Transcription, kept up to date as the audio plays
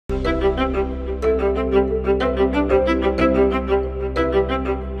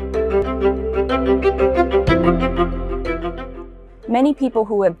Many people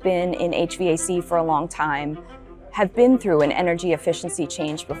who have been in HVAC for a long time have been through an energy efficiency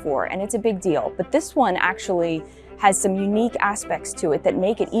change before, and it's a big deal. But this one actually has some unique aspects to it that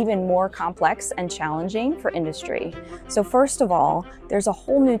make it even more complex and challenging for industry. So first of all, there's a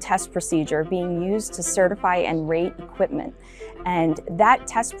whole new test procedure being used to certify and rate equipment. And that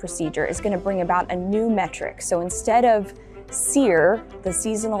test procedure is going to bring about a new metric. So instead of SEER, the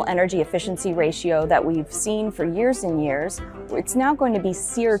seasonal energy efficiency ratio that we've seen for years and years, it's now going to be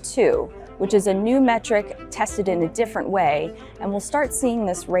SEER2, which is a new metric tested in a different way, and we'll start seeing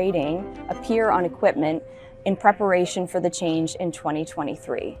this rating appear on equipment in preparation for the change in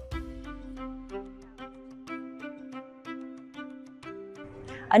 2023.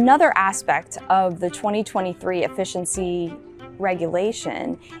 Another aspect of the 2023 efficiency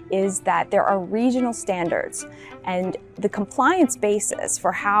regulation is that there are regional standards, and the compliance basis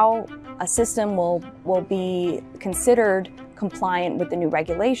for how a system will be considered compliant with the new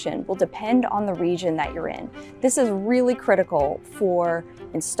regulation will depend on the region that you're in. This is really critical for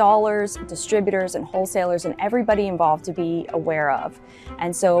installers, distributors, and wholesalers, and everybody involved to be aware of.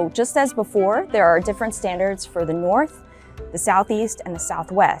 And so just as before, there are different standards for the North, the Southeast, and the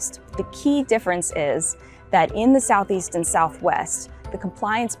Southwest. The key difference is that in the Southeast and Southwest, the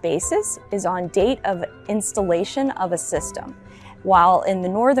compliance basis is on date of installation of a system, while in the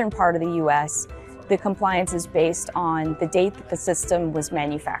northern part of the US, the compliance is based on the date that the system was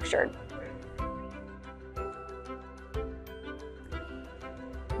manufactured.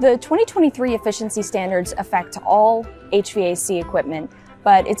 The 2023 efficiency standards affect all HVAC equipment,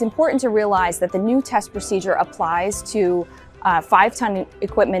 but it's important to realize that the new test procedure applies to 5-ton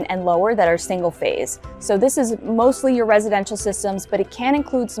equipment and lower that are single phase. So this is mostly your residential systems, but it can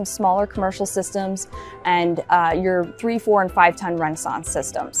include some smaller commercial systems and your 3, 4, and 5-ton Renaissance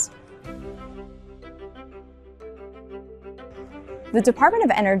systems. The Department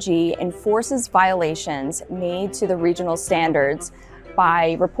of Energy enforces violations made to the regional standards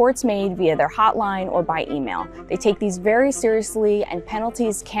by reports made via their hotline or by email. They take these very seriously, and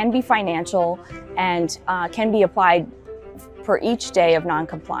penalties can be financial and can be applied for each day of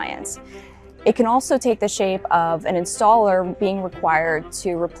non-compliance. It can also take the shape of an installer being required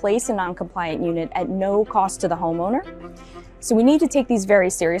to replace a non-compliant unit at no cost to the homeowner. So we need to take these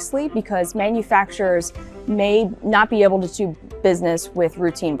very seriously because manufacturers may not be able to do business with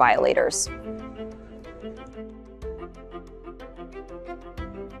routine violators.